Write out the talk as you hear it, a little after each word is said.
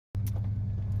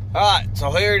Alright,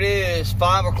 so here it is,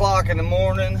 5 o'clock in the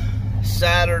morning,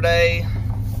 Saturday.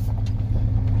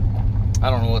 I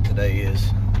don't know what today is.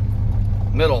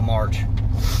 Middle of March.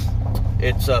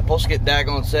 It's supposed to get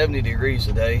daggone 70 degrees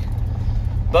today.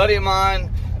 Buddy of mine,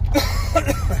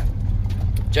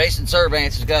 Jason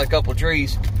Servance, has got a couple of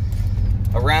trees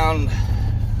around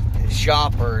his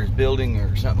shop or his building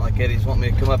or something like that. He's wanting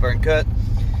me to come up there and cut.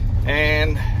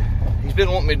 And he's been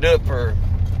wanting me to do it for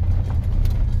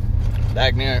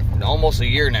almost a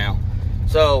year now.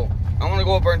 So I'm gonna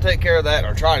go up there and take care of that,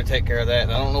 or try to take care of that.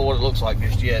 I don't know what it looks like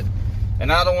just yet,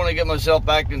 and I don't want to get myself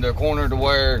back into a corner to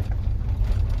where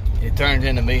it turns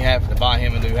into me having to buy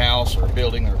him a new house or a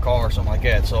building or a car or something like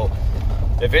that. So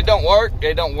if it don't work,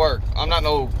 it don't work. I'm not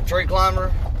no tree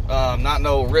climber, not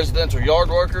no residential yard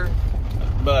worker,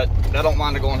 but I don't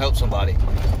mind to go and help somebody.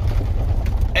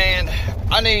 And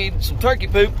I need some turkey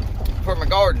poop for my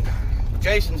garden.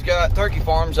 Jason's got turkey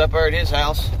farms up there at his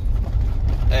house,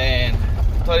 and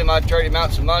I told him I'd trade him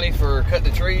out some money for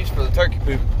cutting the trees for the turkey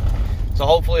poop. So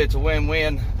hopefully it's a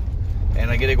win-win, and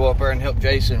I get to go up there and help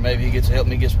Jason, and maybe he gets to help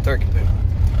me get some turkey poop.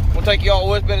 I'm gonna take y'all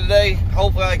with me today.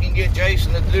 Hopefully I can get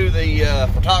Jason to do the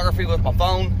photography with my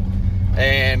phone,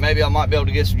 and maybe I might be able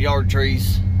to get some yard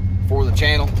trees for the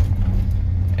channel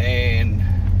and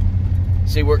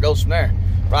see where it goes from there.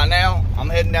 Right now, I'm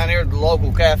heading down here to the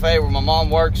local cafe where my mom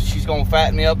works. She's gonna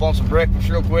fatten me up on some breakfast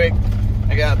real quick.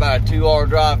 I got about a 2-hour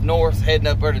drive north, heading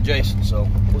up there to Jason, so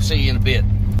we'll see you in a bit.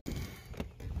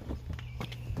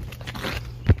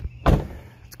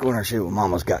 Let's go in there and see what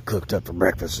Mama's got cooked up for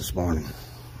breakfast this morning.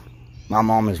 My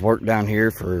mom has worked down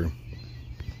here for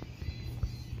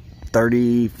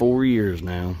 34 years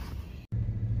now.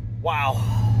 Wow,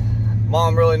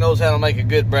 Mom really knows how to make a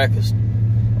good breakfast.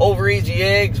 Over easy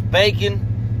eggs, bacon,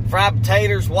 fried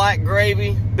potatoes, white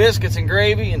gravy, biscuits and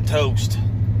gravy, and toast.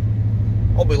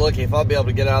 I'll be lucky if I'll be able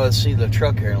to get out of the seat of the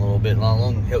truck here in a little bit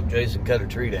long and help Jason cut a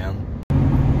tree down.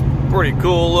 Pretty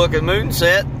cool looking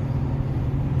moonset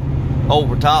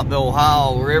over top the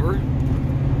Ohio River.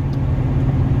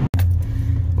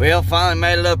 Well, finally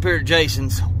made it up here to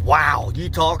Jason's. Wow, you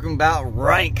talking about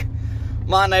rank.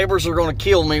 My neighbors are gonna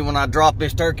kill me when I drop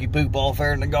this turkey poop off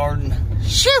there in the garden.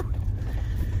 Shoot!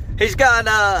 He's got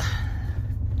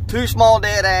 2 small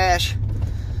dead ash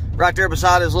right there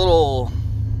beside his little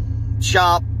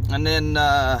shop, and then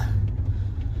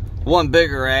 1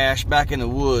 bigger ash back in the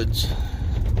woods.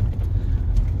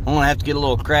 I'm gonna have to get a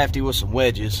little crafty with some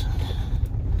wedges,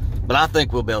 but I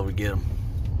think we'll be able to get them.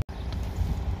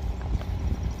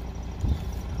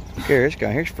 Look here, this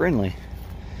guy here's friendly.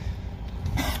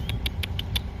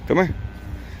 Come here.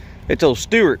 It's old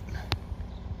Stuart.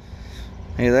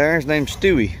 Hey there, his name's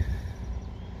Stewie.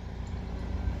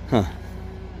 Huh.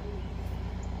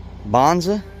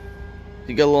 Bonza?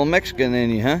 You got a little Mexican in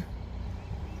you, huh?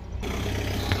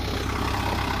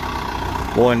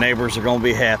 Boy, neighbors are gonna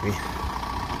be happy.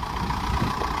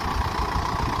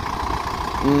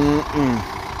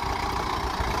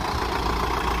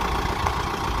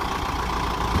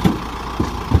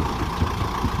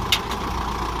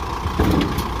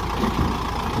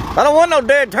 I don't want no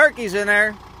dead turkeys in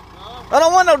there. I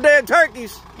don't want no dead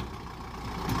turkeys.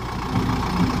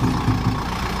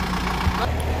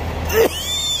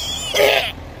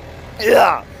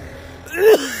 Yeah.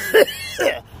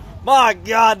 My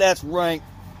God, that's rank.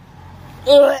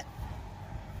 Well,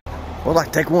 I'd like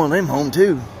to take one of them home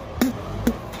too.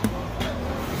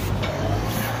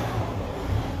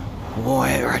 Boy,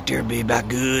 that right there be about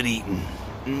good eating.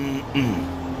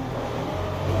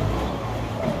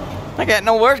 I got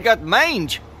nowhere's got the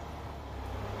mange.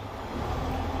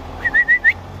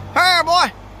 Here,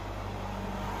 boy.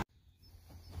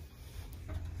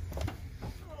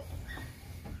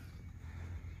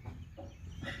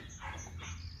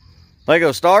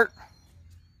 Lego start.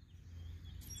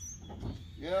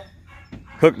 Yeah.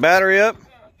 Hook battery up.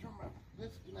 Turn my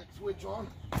disconnect switch on.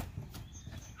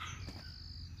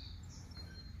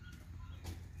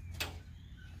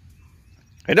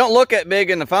 It don't look that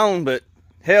big in the phone, but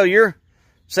hell, you're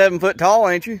 7 foot tall,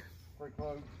 ain't you? Pretty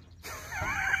close.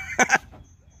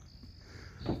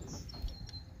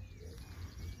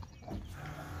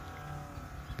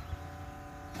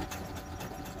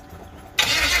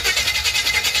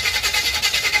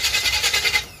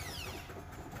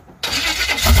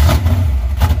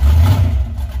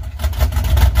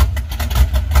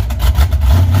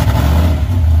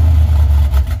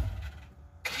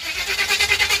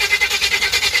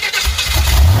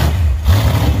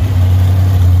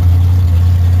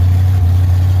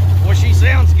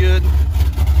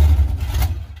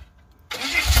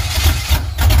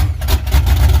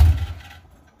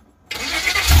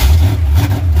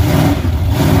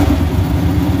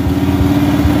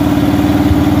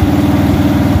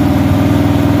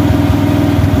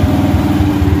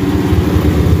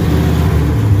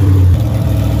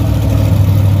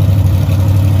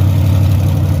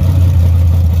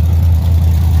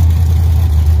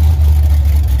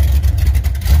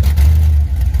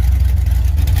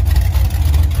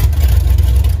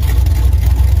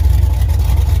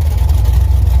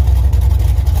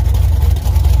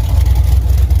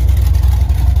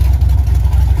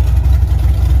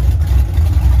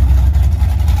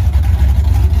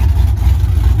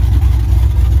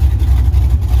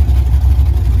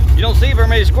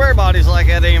 many square bodies like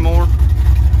that anymore.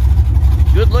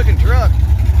 Good looking truck.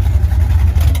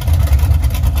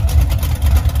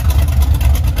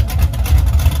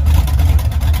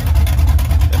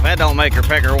 If that don't make her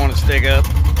pecker want to stick up,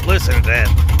 listen to that.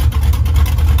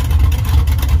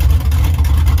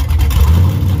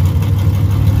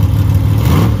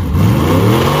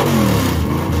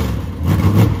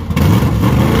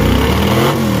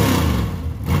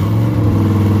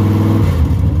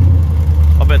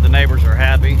 I bet the neighbors are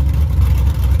happy.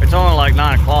 It's only like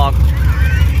 9 o'clock.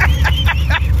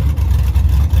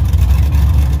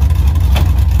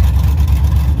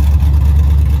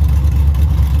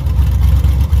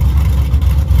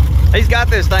 He's got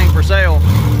this thing for sale.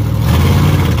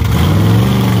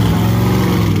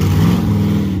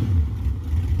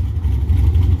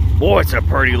 Boy, it's a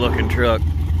pretty looking truck.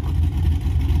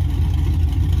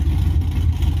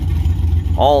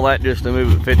 All that just to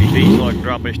move it 50 feet so I can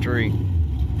drop this tree.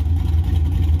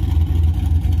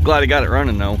 Glad he got it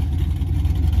running though.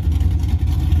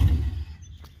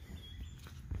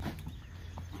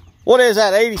 What is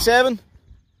that, 87?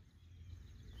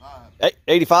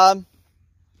 85?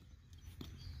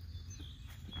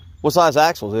 What size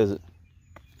axles is it?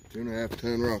 2.5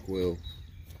 ton Rockwell.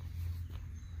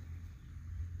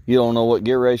 You don't know what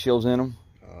gear ratio's in them?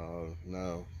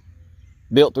 No.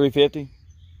 Built 350?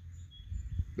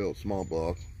 Built small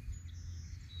block.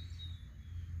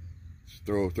 Just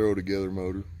throw together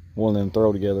motor. One of them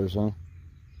throw togethers, huh?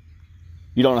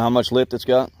 You don't know how much lift it's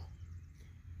got?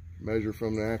 Measure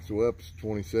from the axle up is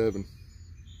 27.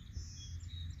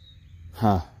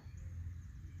 Huh.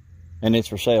 And it's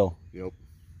for sale? Yep.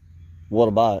 What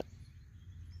about it?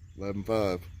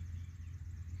 11.5.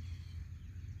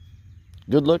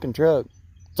 Good looking truck.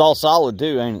 It's all solid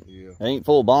too, ain't it? Yeah. It ain't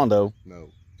full Bondo. No,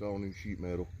 it's all new sheet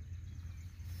metal.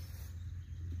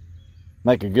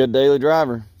 Make a good daily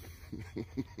driver.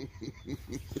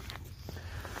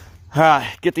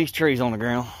 Alright, get these trees on the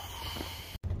ground.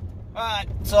 Alright,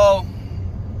 so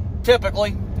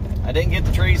typically I didn't get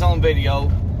the trees on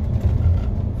video.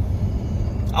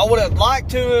 I would have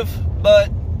liked to have, but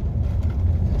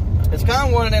it's kind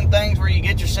of one of them things where you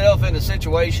get yourself in a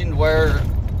situation where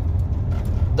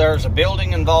there's a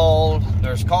building involved,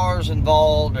 there's cars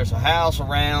involved, there's a house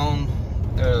around,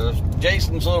 there's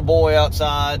Jason's little boy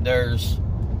outside, there's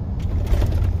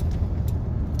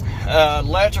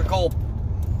electrical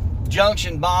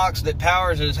junction box that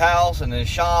powers his house and his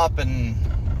shop, and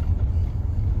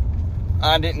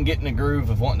I didn't get in the groove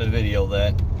of wanting to video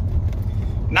that.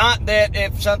 Not that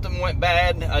if something went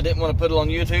bad, I didn't want to put it on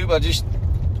YouTube.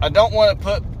 I don't want to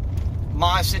put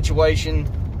my situation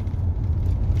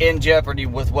in jeopardy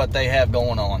with what they have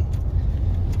going on.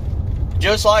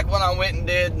 Just like when I went and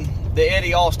did the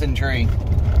Eddie Austin tree.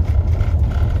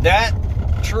 That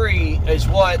tree is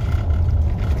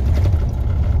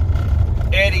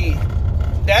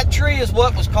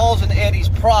what was causing Eddie's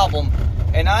problem,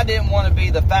 and I didn't want to be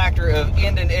the factor of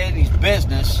ending Eddie's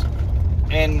business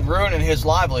and ruining his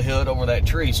livelihood over that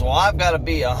tree. So I've got to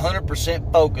be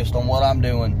 100% focused on what I'm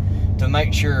doing to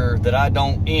make sure that I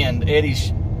don't end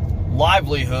Eddie's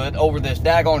livelihood over this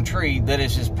daggone tree that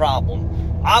is his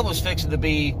problem. I was fixing to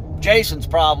be Jason's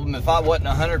problem if I wasn't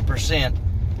 100%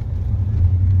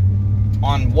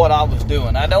 on what I was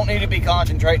doing. I don't need to be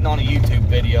concentrating on a YouTube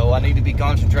video. I need to be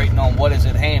concentrating on what is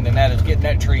at hand, and that is getting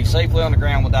that tree safely on the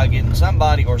ground without getting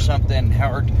somebody or something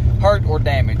hurt or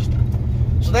damaged.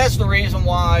 So that's the reason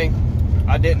why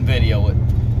I didn't video it.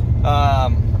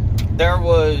 There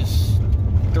was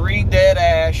 3 dead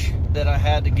ash that I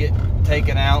had to get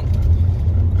taken out.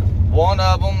 One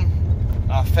of them,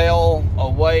 I fell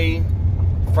away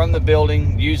from the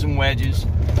building using wedges.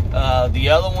 The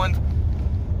other one,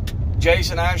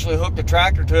 Jason actually hooked the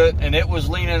tractor to it, and it was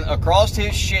leaning across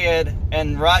his shed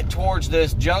and right towards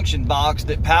this junction box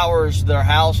that powers their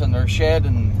house and their shed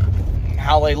and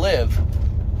how they live.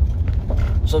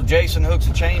 So Jason hooks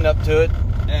a chain up to it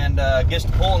and gets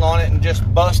to pulling on it and just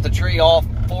busts the tree off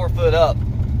 4 foot up.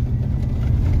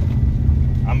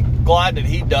 I'm glad that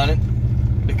he done it,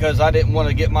 because I didn't want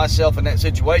to get myself in that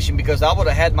situation, because I would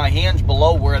have had my hinge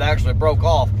below where it actually broke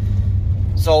off.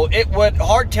 So it would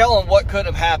hard telling what could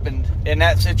have happened in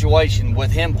that situation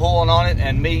with him pulling on it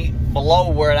and me below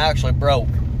where it actually broke.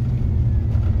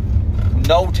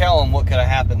 No telling what could have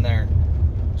happened there.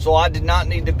 So I did not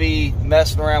need to be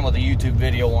messing around with a YouTube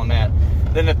video on that.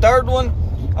 Then the third one,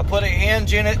 I put a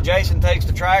hinge in it. Jason takes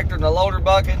the tractor and the loader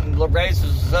bucket and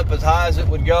raises it up as high as it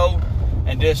would go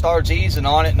and just starts easing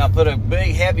on it. And I put a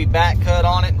big heavy back cut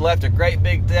on it and left a great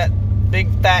big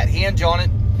fat hinge on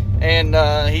it. And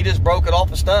he just broke it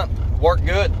off a stump. Worked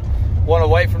good. Went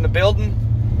away from the building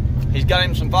He's got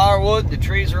him some firewood. The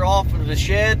trees are off of the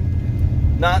shed.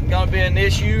 Not going to be an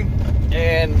issue.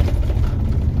 And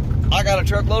I got a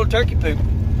truckload of turkey poop.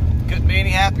 Couldn't be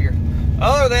any happier.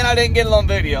 Other than I didn't get it on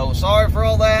video. Sorry for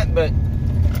all that, but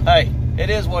hey, it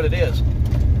is what it is.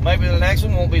 Maybe the next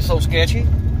one won't be so sketchy,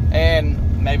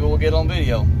 and maybe we'll get it on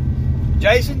video.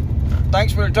 Jason,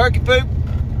 thanks for the turkey poop.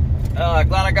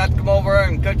 Glad I got to come over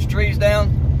and cut your trees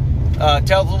down.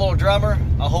 Tell the little drummer,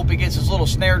 I hope he gets his little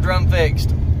snare drum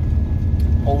fixed.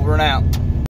 Over and out.